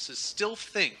those businesses still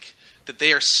think that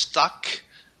they are stuck,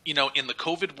 in the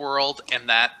COVID world, and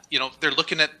that, they're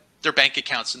looking at their bank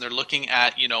accounts and they're looking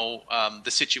at,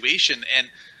 the situation, and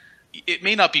it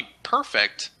may not be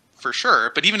perfect for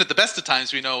sure, but even at the best of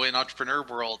times, we know in entrepreneur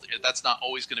world, that's not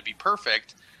always going to be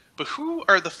perfect. But who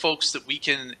are the folks that we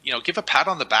can, give a pat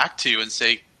on the back to and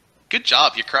say, good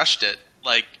job, you crushed it.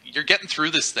 Like, you're getting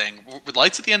through this thing with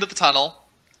lights at the end of the tunnel.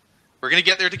 We're going to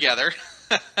get there together.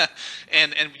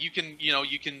 and you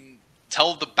can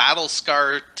tell the battle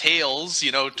scar tales,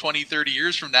 20, 30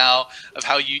 years from now of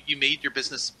how you made your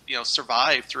business,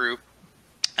 survive through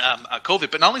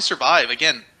COVID, but not only survive,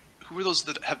 again, who are those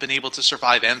that have been able to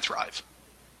survive and thrive?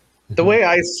 The way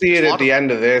I see it at the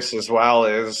end of this as well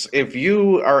is, if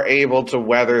you are able to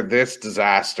weather this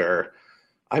disaster,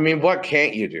 what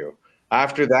can't you do?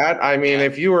 After that,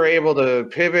 if you were able to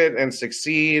pivot and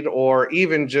succeed, or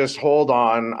even just hold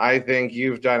on, I think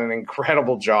you've done an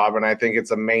incredible job, and I think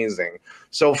it's amazing.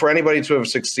 So for anybody to have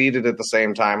succeeded at the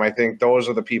same time, I think those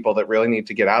are the people that really need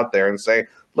to get out there and say,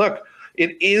 look,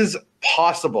 it is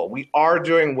possible. We are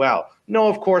doing well. No,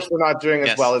 of course, we're not doing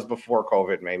as well as before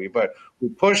COVID, maybe, but we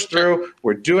pushed through,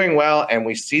 we're doing well, and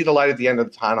we see the light at the end of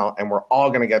the tunnel, and we're all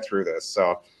going to get through this.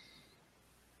 So.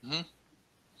 Mm-hmm.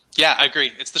 Yeah, I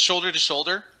agree. It's the shoulder to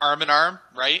shoulder, arm in arm,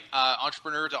 right?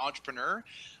 Entrepreneur to entrepreneur.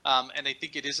 And I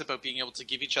think it is about being able to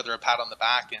give each other a pat on the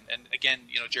back. And again,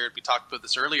 Jared, we talked about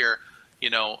this earlier,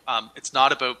 it's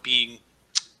not about being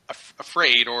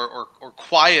afraid or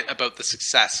quiet about the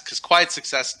success, because quiet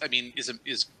success,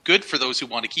 is good for those who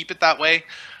want to keep it that way.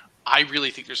 I really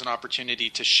think there's an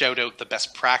opportunity to shout out the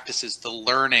best practices, the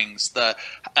learnings, the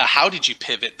how did you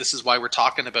pivot? This is why we're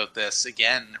talking about this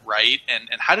again, right? And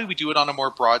how do we do it on a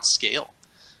more broad scale,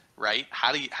 right?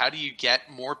 How do you get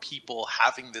more people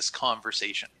having this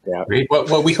conversation? Yeah. Great.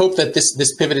 Well, we hope that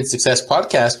this Pivoted Success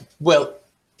podcast will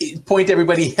point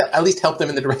everybody, at least help them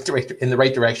in the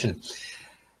right direction.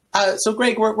 So,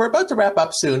 Greg, we're about to wrap up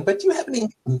soon, but do you have any,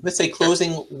 let's say,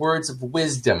 closing words of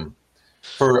wisdom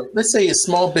for, let's say,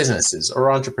 small businesses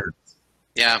or entrepreneurs?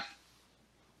 Yeah.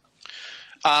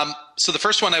 So the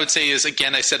first one I would say is,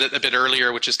 again, I said it a bit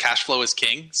earlier, which is cash flow is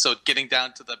king. So getting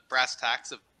down to the brass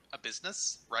tacks of a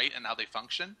business, right, and how they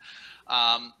function.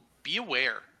 Be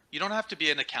aware. You don't have to be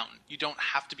an accountant. You don't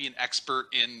have to be an expert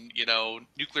in,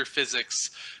 nuclear physics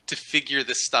to figure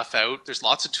this stuff out. There's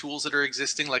lots of tools that are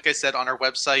existing. Like I said, on our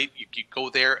website, you go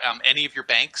there. Any of your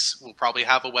banks will probably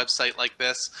have a website like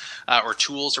this, or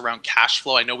tools around cash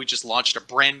flow. I know we just launched a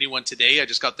brand new one today. I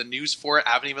just got the news for it. I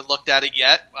haven't even looked at it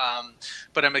yet.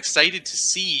 But I'm excited to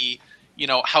see,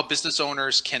 how business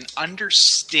owners can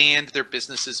understand their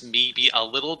businesses maybe a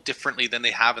little differently than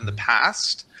they have in the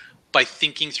past, by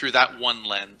thinking through that one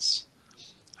lens.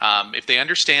 If they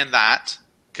understand that,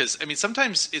 because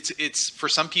sometimes it's for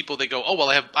some people, they go, oh, well,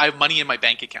 I have money in my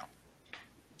bank account.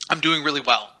 I'm doing really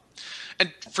well.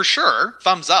 And for sure,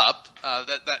 thumbs up,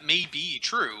 that may be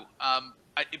true.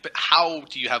 But how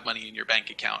do you have money in your bank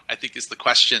account? I think is the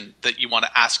question that you want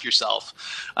to ask yourself,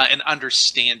 and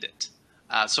understand it.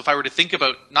 So if I were to think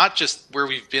about not just where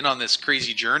we've been on this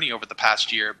crazy journey over the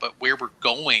past year, but where we're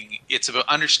going, it's about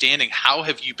understanding how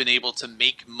have you been able to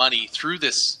make money through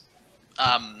this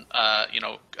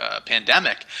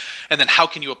pandemic, and then how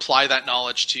can you apply that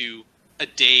knowledge to a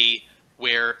day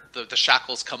where the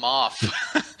shackles come off,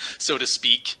 so to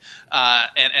speak,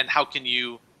 and how can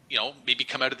you maybe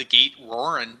come out of the gate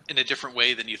roaring in a different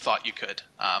way than you thought you could.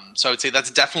 So I would say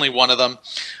that's definitely one of them.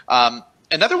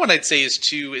 Another one I'd say is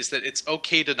that it's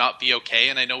okay to not be okay.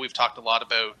 And I know we've talked a lot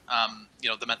about,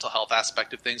 the mental health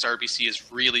aspect of things. RBC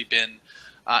has really been,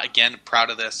 again, proud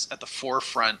of this, at the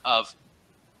forefront of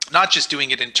not just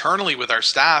doing it internally with our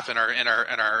staff and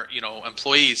our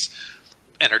employees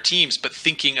and our teams, but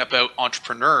thinking about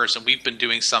entrepreneurs. And we've been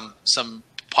doing some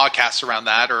podcasts around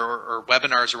that or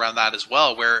webinars around that as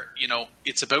well, where,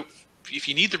 it's about, if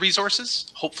you need the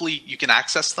resources, hopefully you can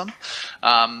access them.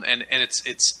 And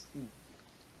it's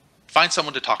find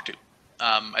someone to talk to.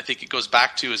 I think it goes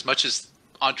back to, as much as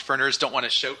entrepreneurs don't want to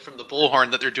shout from the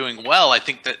bullhorn that they're doing well, I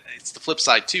think that it's the flip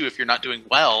side too. If you're not doing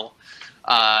well,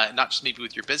 not just maybe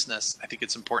with your business, I think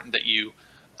it's important that you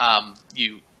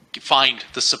find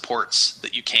the supports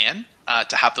that you can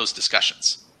to have those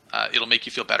discussions. It'll make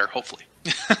you feel better, hopefully.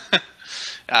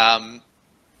 And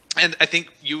I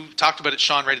think you talked about it,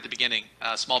 Sean, right at the beginning.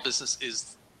 Small business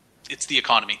it's the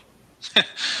economy.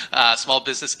 Small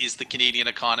business is the Canadian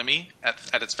economy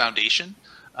at its foundation.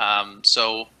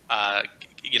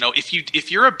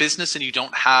 If you're a business and you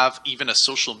don't have even a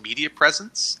social media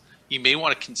presence, you may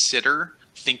want to consider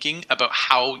thinking about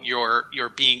how you're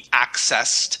being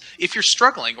accessed if you're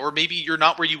struggling, or maybe you're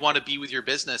not where you want to be with your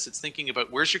business. It's thinking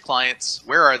about where's your clients,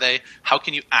 where are they, how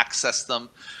can you access them.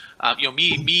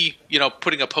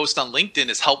 Putting a post on LinkedIn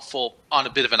is helpful on a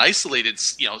bit of an isolated,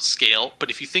 scale. But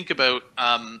if you think about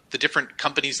the different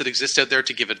companies that exist out there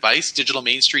to give advice, Digital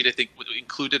Main Street, I think,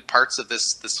 included parts of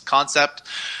this concept,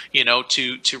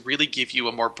 to really give you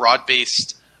a more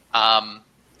broad-based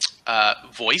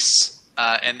voice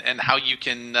and how you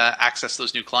can access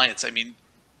those new clients. I mean,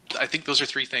 I think those are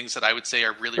three things that I would say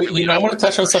are really. I want to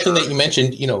touch on something that you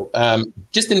mentioned.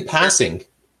 Just in passing.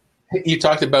 You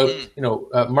talked about,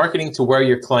 marketing to where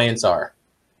your clients are.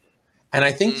 And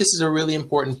I think this is a really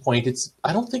important point.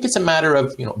 I don't think it's a matter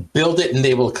of, build it and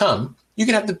they will come. You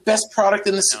can have the best product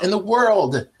in the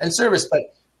world and service,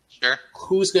 but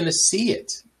who's going to see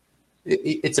it?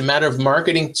 It's a matter of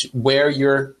marketing to where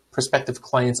your prospective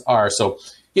clients are. So,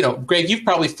 Greg, you've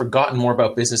probably forgotten more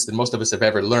about business than most of us have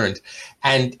ever learned.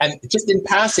 And just in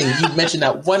passing, you mentioned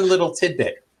that one little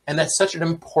tidbit, and that's such an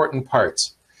important part.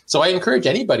 So I encourage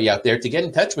anybody out there to get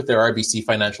in touch with their RBC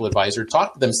financial advisor,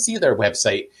 talk to them, see their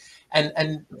website,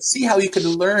 and see how you can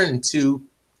learn to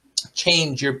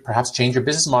change your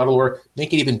business model or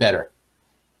make it even better.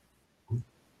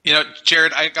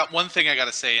 Jared, I got one thing I got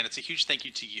to say, and it's a huge thank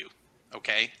you to you.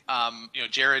 Okay.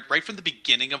 Jared, right from the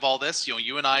beginning of all this,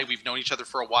 you and I, we've known each other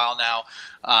for a while now.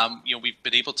 We've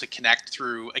been able to connect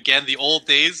through, again, the old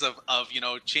days of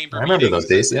chamber I remember those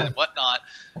days, and whatnot.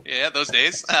 Yeah, those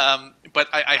days. But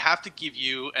I have to give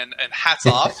you, and hats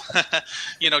off,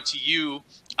 to you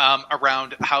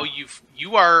around how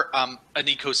you are an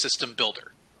ecosystem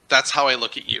builder. That's how I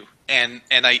look at you. And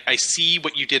I see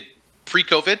what you did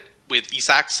pre-COVID with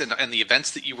ESACs and the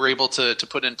events that you were able to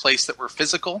put in place that were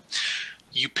physical.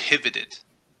 You pivoted.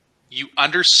 You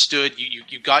understood,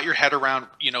 you got your head around,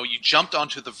 you jumped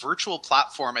onto the virtual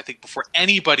platform, I think, before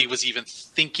anybody was even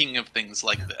thinking of things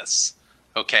like this.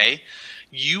 Okay?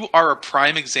 You are a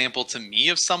prime example to me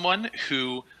of someone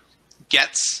who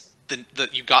gets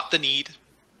you got the need.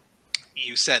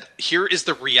 You said, here is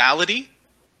the reality,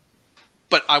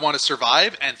 but I want to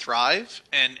survive and thrive.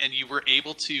 And you were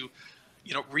able to,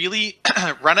 really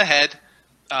run ahead,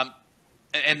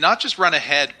 and not just run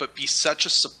ahead, but be such a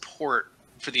support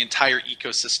for the entire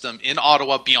ecosystem in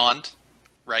Ottawa, beyond,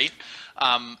 right?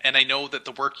 And I know that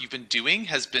the work you've been doing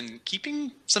has been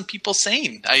keeping some people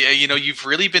sane. You've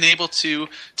really been able to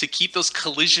keep those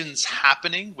collisions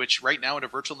happening, which right now in a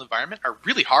virtual environment are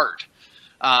really hard.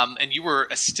 And you were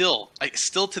still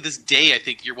to this day, I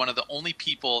think you're one of the only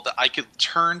people that I could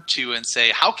turn to and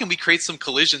say, how can we create some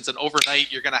collisions? And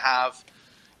overnight you're going to have,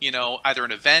 either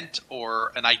an event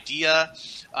or an idea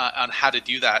on how to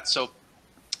do that. So,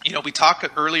 we talked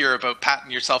earlier about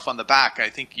patting yourself on the back. I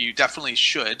think you definitely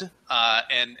should.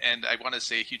 And I want to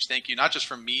say a huge thank you, not just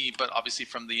from me, but obviously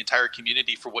from the entire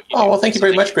community for what you do. Oh, well, thank you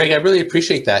very much, Greg. I really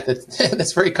appreciate that.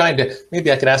 That's very kind.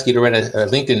 Maybe I could ask you to write a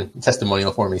LinkedIn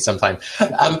testimonial for me sometime.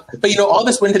 But, all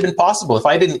this wouldn't have been possible if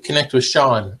I didn't connect with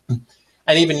Sean.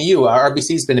 And even you.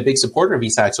 RBC has been a big supporter of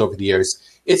ESACs over the years.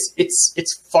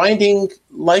 It's finding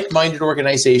like-minded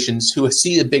organizations who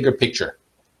see a bigger picture.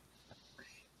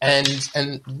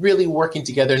 And really working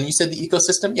together. And you said the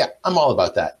ecosystem. Yeah, I'm all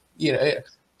about that.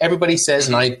 Everybody says,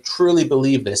 and I truly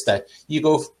believe this, that you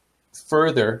go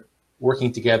further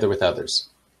working together with others.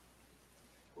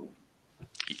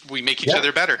 We make each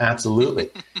other better. Absolutely.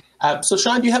 So,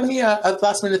 Sean, do you have any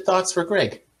last-minute thoughts for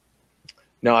Greg?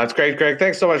 No, it's great, Greg.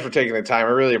 Thanks so much for taking the time. I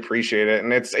really appreciate it.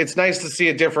 And it's nice to see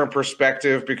a different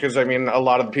perspective because, a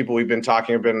lot of the people we've been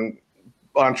talking have been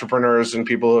entrepreneurs and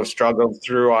people who have struggled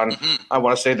through on, I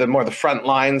want to say, the front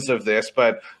lines of this.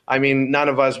 But, none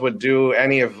of us would do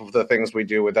any of the things we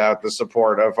do without the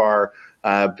support of our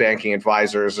banking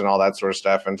advisors and all that sort of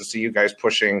stuff. And to see you guys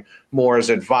pushing more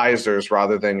as advisors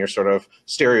rather than your sort of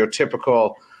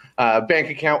stereotypical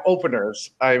bank account openers,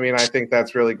 I think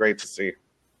that's really great to see.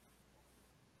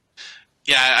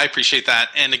 Yeah, I appreciate that.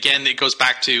 And again, it goes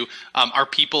back to our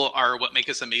people are what make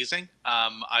us amazing.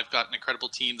 I've got an incredible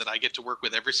team that I get to work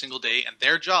with every single day, and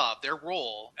their job, their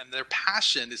role, and their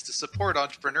passion is to support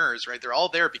entrepreneurs, right? They're all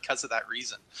there because of that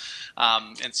reason.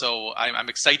 And so I'm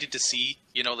excited to see,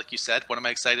 like you said, what am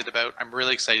I excited about? I'm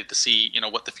really excited to see,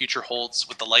 what the future holds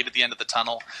with the light at the end of the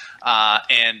tunnel.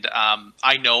 And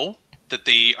I know that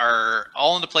they are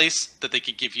all in the place that they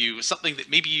could give you something that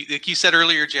maybe, like you said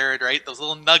earlier, Jared, right? Those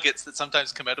little nuggets that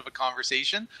sometimes come out of a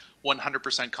conversation,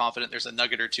 100% confident there's a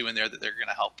nugget or two in there that they're going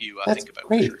to help you think about.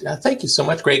 Great. Sure. Thank you so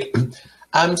much, Greg.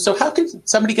 So how can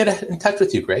somebody get in touch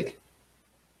with you, Greg?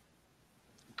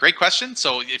 Great question.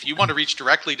 So if you want to reach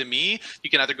directly to me,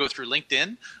 you can either go through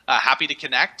LinkedIn. Happy to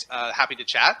connect. Happy to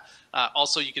chat.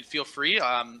 Also, you could feel free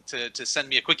to send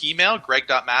me a quick email,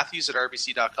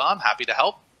 greg.matthews@rbc.com. Happy to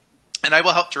help. And I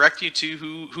will help direct you to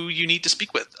who you need to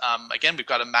speak with. Again, we've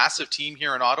got a massive team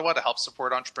here in Ottawa to help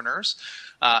support entrepreneurs.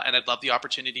 And I'd love the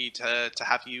opportunity to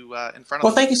have you in front of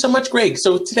Well, thank you so much, Greg.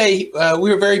 So today we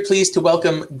were very pleased to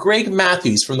welcome Greg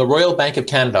Matthews from the Royal Bank of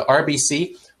Canada,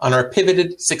 RBC, on our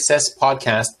Pivoted Success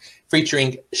podcast,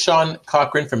 featuring Sean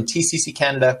Cochran from TCC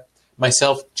Canada,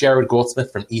 myself, Jared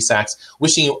Goldsmith from ESAX.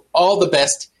 Wishing you all the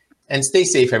best and stay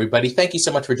safe, everybody. Thank you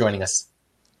so much for joining us.